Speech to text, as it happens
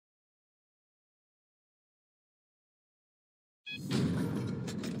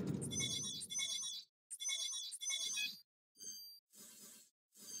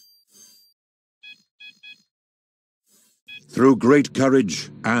Through great courage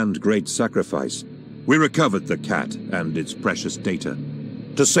and great sacrifice, we recovered the cat and its precious data,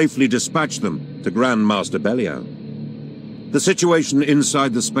 to safely dispatch them to Grand Master Belial. The situation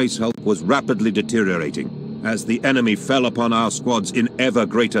inside the Space Hulk was rapidly deteriorating as the enemy fell upon our squads in ever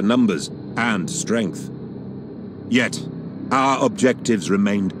greater numbers and strength. Yet, our objectives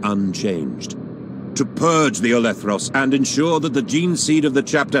remained unchanged: to purge the Olethros and ensure that the gene seed of the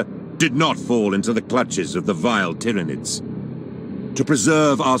chapter did not fall into the clutches of the vile Tyranids. To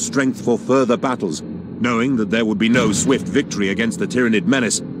preserve our strength for further battles, knowing that there would be no swift victory against the Tyranid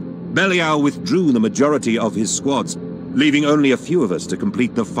menace, Belial withdrew the majority of his squads, leaving only a few of us to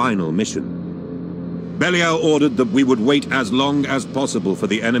complete the final mission. Belial ordered that we would wait as long as possible for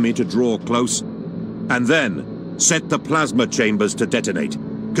the enemy to draw close, and then set the plasma chambers to detonate,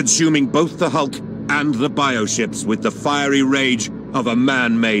 consuming both the Hulk and the bioships with the fiery rage of a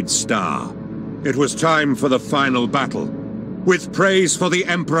man-made star. It was time for the final battle. With praise for the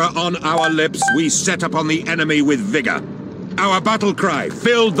Emperor on our lips, we set upon the enemy with vigor. Our battle cry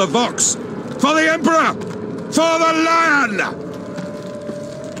filled the Vox. For the Emperor! For the Lion!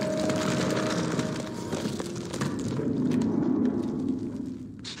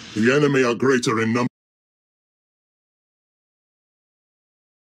 The enemy are greater in number.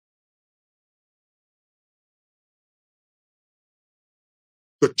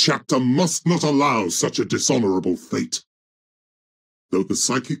 The chapter must not allow such a dishonorable fate. Though the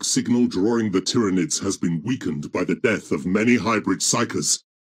psychic signal drawing the Tyranids has been weakened by the death of many hybrid psychers,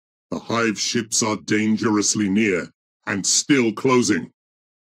 the hive ships are dangerously near and still closing.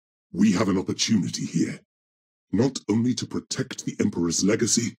 We have an opportunity here, not only to protect the Emperor's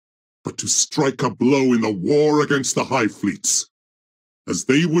legacy, but to strike a blow in the war against the hive fleets. As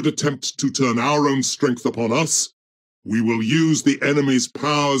they would attempt to turn our own strength upon us, we will use the enemy's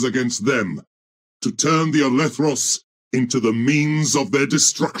powers against them to turn the Olethros into the means of their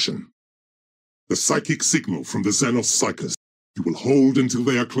destruction. The psychic signal from the Xenos Psychers you will hold until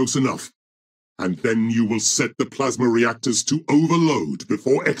they are close enough, and then you will set the plasma reactors to overload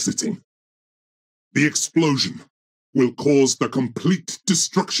before exiting. The explosion will cause the complete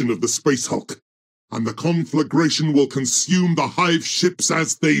destruction of the Space Hulk, and the conflagration will consume the hive ships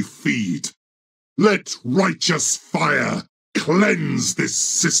as they feed. Let righteous fire cleanse this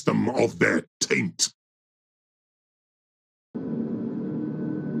system of their taint.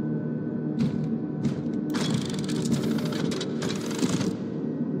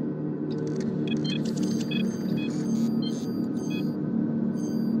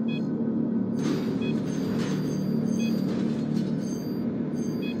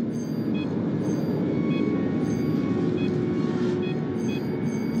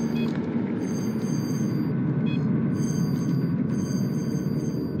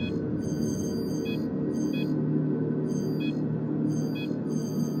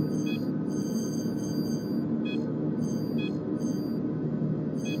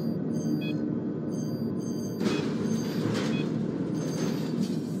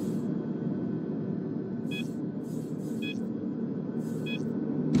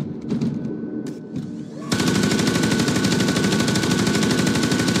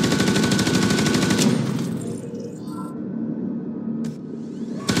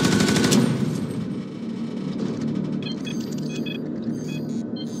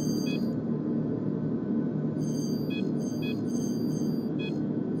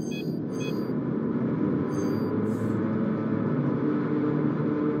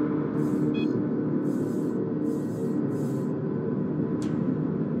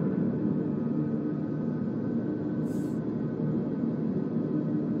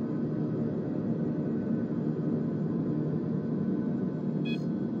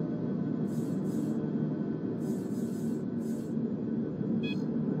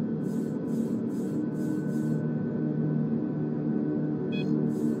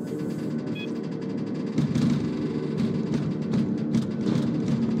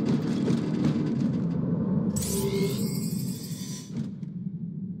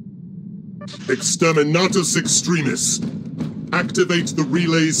 Exterminatus Extremis. Activate the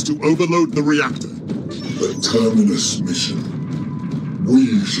relays to overload the reactor. The Terminus mission.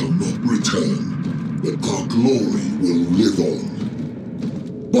 We shall not return, but our glory will live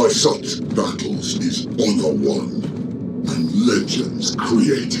on. By such battles is honor won, and legends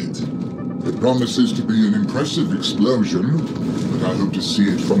created. It promises to be an impressive explosion, but I hope to see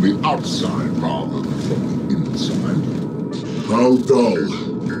it from the outside rather than from the inside. How dull.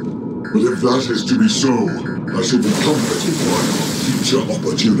 But if that is to be so, I shall be comforted by our future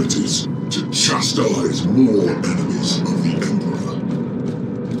opportunities to chastise more enemies of the Emperor.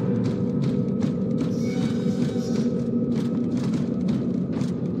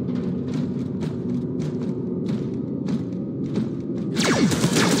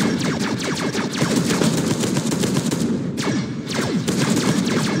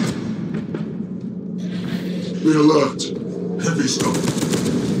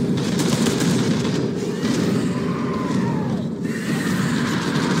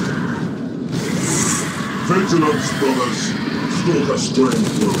 Vigilance, brothers. Stalker strain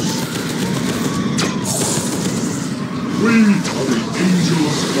close. We are the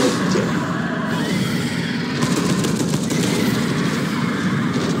Angels of Death.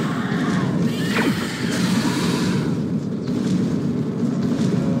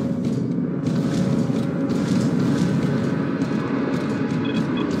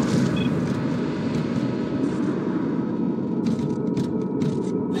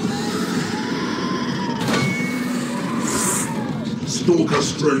 Stalker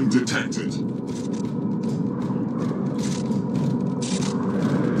strain detected.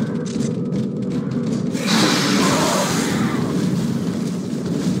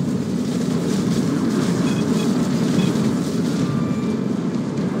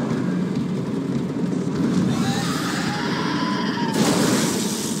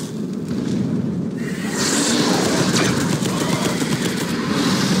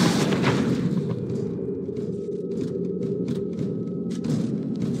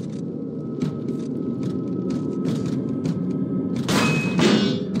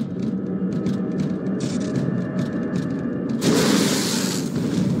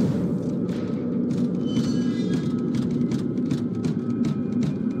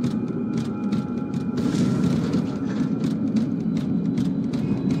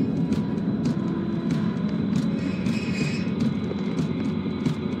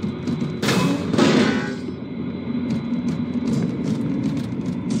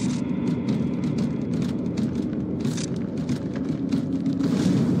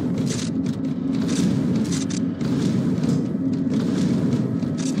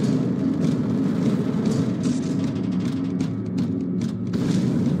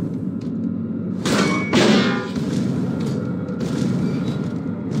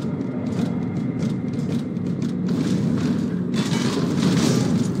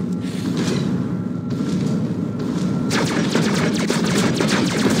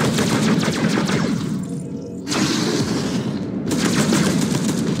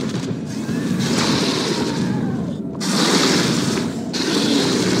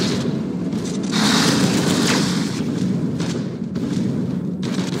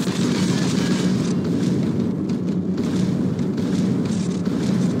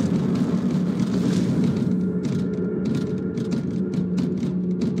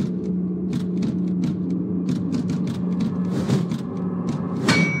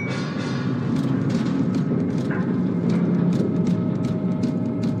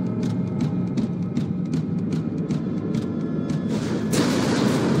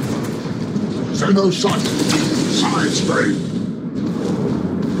 No sight. Science brain.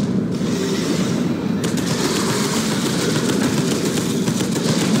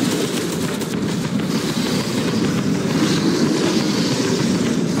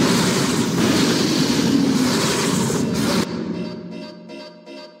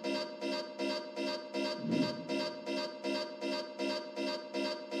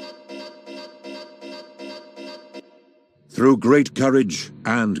 Through great courage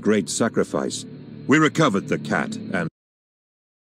and great sacrifice, we recovered the cat and